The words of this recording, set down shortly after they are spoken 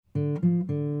From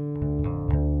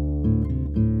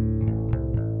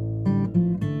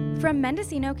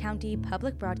Mendocino County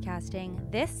Public Broadcasting,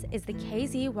 this is the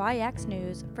KZYX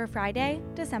News for Friday,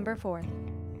 December 4th.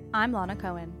 I'm Lana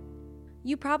Cohen.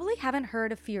 You probably haven't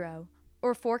heard of FIRO,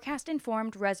 or Forecast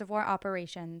Informed Reservoir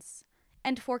Operations.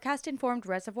 And Forecast Informed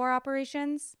Reservoir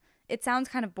Operations? It sounds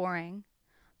kind of boring,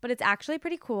 but it's actually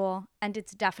pretty cool, and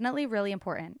it's definitely really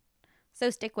important. So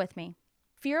stick with me.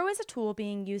 FIRO is a tool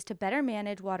being used to better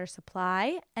manage water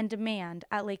supply and demand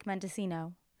at Lake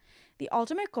Mendocino. The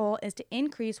ultimate goal is to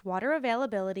increase water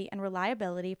availability and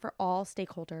reliability for all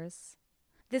stakeholders.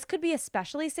 This could be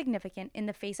especially significant in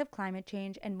the face of climate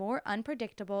change and more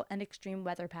unpredictable and extreme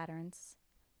weather patterns.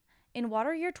 In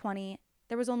water year 20,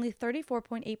 there was only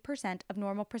 34.8% of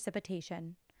normal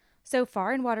precipitation. So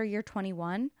far in water year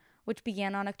 21, which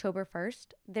began on October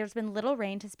 1st, there's been little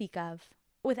rain to speak of.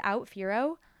 Without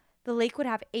FIRO, the lake would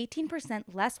have 18%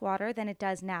 less water than it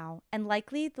does now, and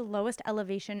likely the lowest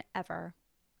elevation ever.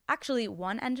 Actually,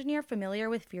 one engineer familiar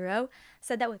with FIRO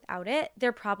said that without it,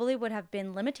 there probably would have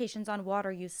been limitations on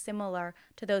water use similar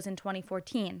to those in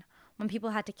 2014, when people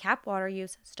had to cap water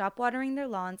use, stop watering their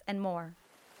lawns, and more.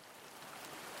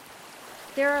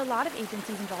 There are a lot of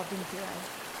agencies involved in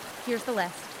FIRO. Here's the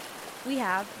list. We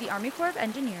have the Army Corps of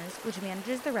Engineers, which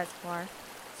manages the reservoir,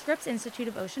 Scripps Institute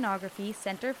of Oceanography,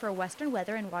 Center for Western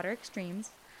Weather and Water Extremes,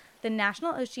 the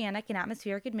National Oceanic and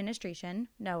Atmospheric Administration,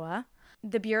 NOAA,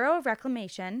 the Bureau of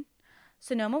Reclamation,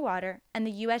 Sonoma Water, and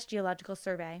the U.S. Geological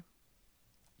Survey.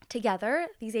 Together,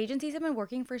 these agencies have been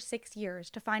working for 6 years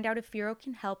to find out if FIRO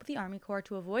can help the Army Corps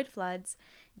to avoid floods,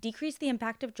 decrease the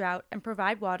impact of drought, and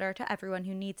provide water to everyone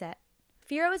who needs it.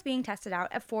 FIRO is being tested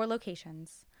out at 4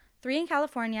 locations, 3 in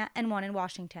California and 1 in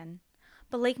Washington.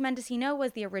 But Lake Mendocino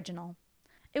was the original.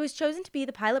 It was chosen to be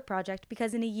the pilot project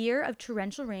because in a year of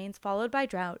torrential rains followed by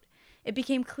drought, it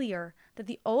became clear that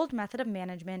the old method of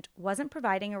management wasn't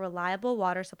providing a reliable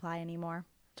water supply anymore.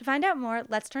 To find out more,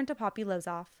 let's turn to Poppy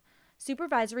Lozoff,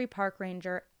 Supervisory Park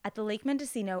Ranger at the Lake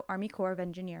Mendocino Army Corps of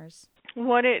Engineers.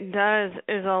 What it does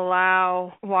is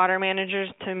allow water managers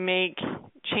to make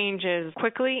changes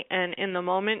quickly and in the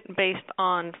moment based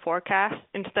on forecasts.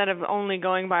 Instead of only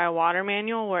going by a water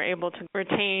manual, we're able to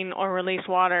retain or release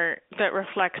water that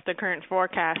reflects the current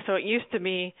forecast. So it used to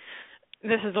be,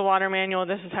 this is the water manual,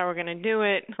 this is how we're going to do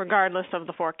it, regardless of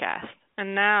the forecast.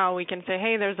 And now we can say,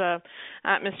 hey, there's a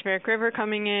atmospheric river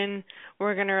coming in,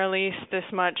 we're going to release this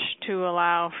much to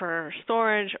allow for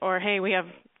storage, or hey, we have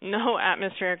no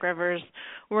atmospheric rivers,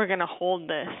 we're going to hold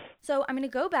this. So I'm going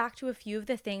to go back to a few of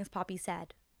the things Poppy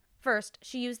said. First,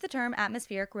 she used the term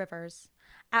atmospheric rivers.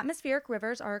 Atmospheric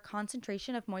rivers are a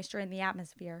concentration of moisture in the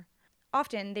atmosphere.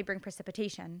 Often, they bring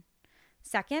precipitation.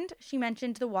 Second, she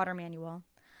mentioned the water manual.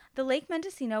 The Lake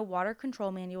Mendocino Water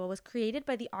Control Manual was created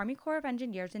by the Army Corps of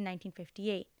Engineers in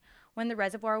 1958, when the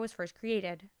reservoir was first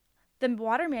created. The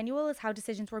water manual is how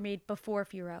decisions were made before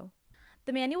FIRO.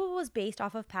 The manual was based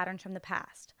off of patterns from the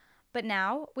past, but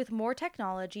now, with more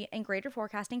technology and greater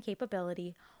forecasting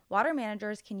capability, water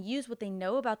managers can use what they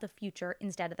know about the future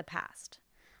instead of the past.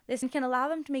 This can allow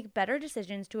them to make better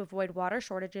decisions to avoid water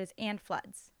shortages and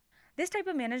floods. This type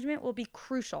of management will be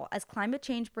crucial as climate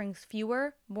change brings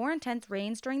fewer, more intense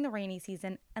rains during the rainy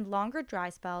season and longer dry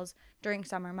spells during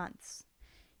summer months.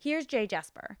 Here's Jay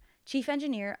Jesper, Chief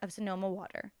Engineer of Sonoma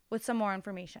Water, with some more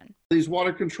information. These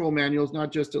water control manuals,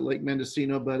 not just at Lake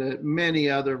Mendocino, but at many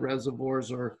other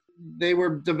reservoirs, they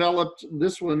were developed,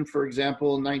 this one, for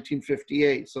example, in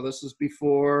 1958. So this is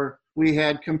before we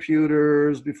had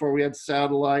computers, before we had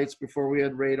satellites, before we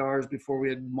had radars, before we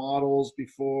had models,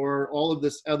 before all of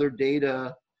this other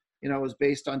data, was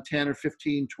based on 10 or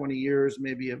 15, 20 years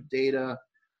maybe of data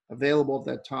available at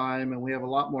that time. And we have a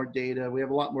lot more data. We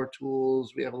have a lot more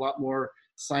tools. We have a lot more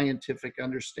scientific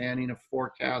understanding of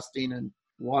forecasting and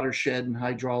watershed and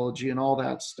hydrology and all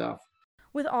that stuff.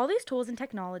 With all these tools and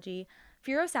technology,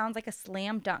 FIRO sounds like a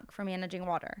slam dunk for managing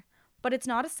water, but it's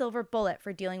not a silver bullet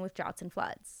for dealing with droughts and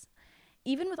floods.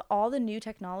 Even with all the new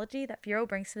technology that FIRO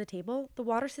brings to the table, the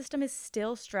water system is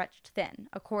still stretched thin,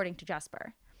 according to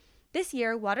Jesper. This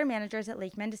year, water managers at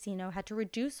Lake Mendocino had to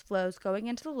reduce flows going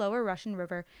into the lower Russian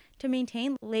River to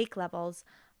maintain lake levels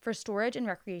for storage and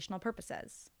recreational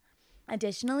purposes.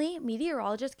 Additionally,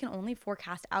 meteorologists can only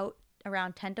forecast out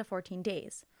around 10 to 14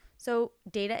 days, so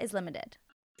data is limited.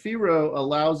 FIRO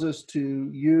allows us to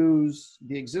use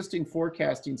the existing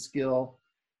forecasting skill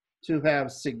to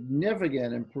have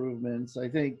significant improvements. I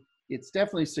think it's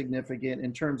definitely significant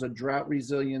in terms of drought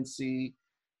resiliency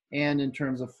and in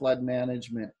terms of flood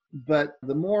management. But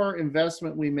the more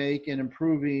investment we make in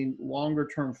improving longer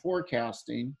term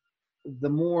forecasting, the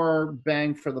more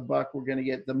bang for the buck we're going to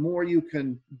get, the more you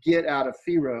can get out of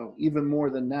FERO, even more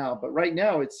than now. But right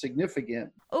now, it's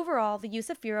significant. Overall, the use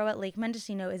of FERO at Lake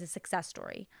Mendocino is a success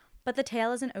story, but the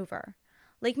tale isn't over.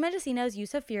 Lake Mendocino's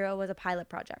use of FERO was a pilot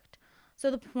project. So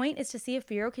the point is to see if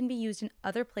FERO can be used in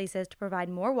other places to provide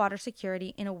more water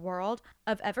security in a world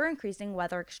of ever-increasing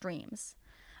weather extremes.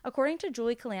 According to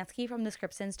Julie Kalansky from the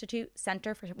Scripps Institute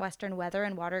Center for Western Weather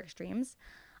and Water Extremes,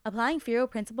 applying FERO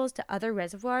principles to other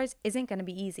reservoirs isn't going to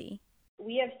be easy.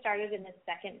 We have started in the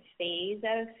second phase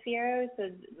of FERO. So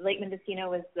Lake Mendocino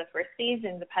was the first phase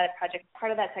in the pilot project.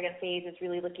 Part of that second phase is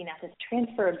really looking at this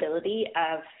transferability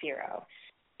of FERO.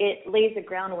 It lays the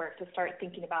groundwork to start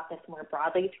thinking about this more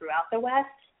broadly throughout the West.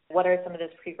 What are some of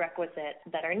those prerequisites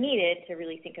that are needed to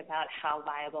really think about how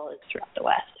viable it is throughout the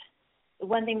West?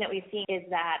 One thing that we've seen is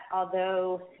that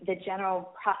although the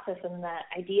general process and the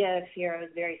idea of FERO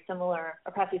is very similar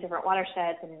across these different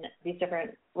watersheds and these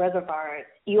different reservoirs,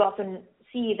 you often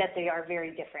see that they are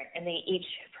very different and they each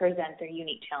present their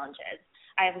unique challenges.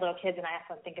 I have little kids and I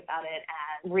often think about it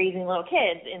as raising little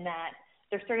kids in that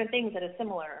there's certain things that are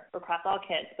similar across all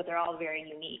kids, but they're all very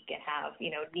unique and have,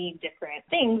 need different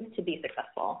things to be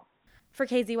successful. For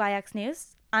KZYX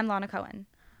News, I'm Lana Cohen.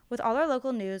 With all our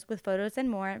local news with photos and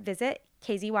more, visit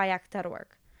kzyx.org.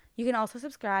 You can also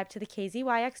subscribe to the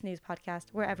KZYX News podcast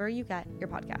wherever you get your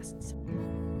podcasts.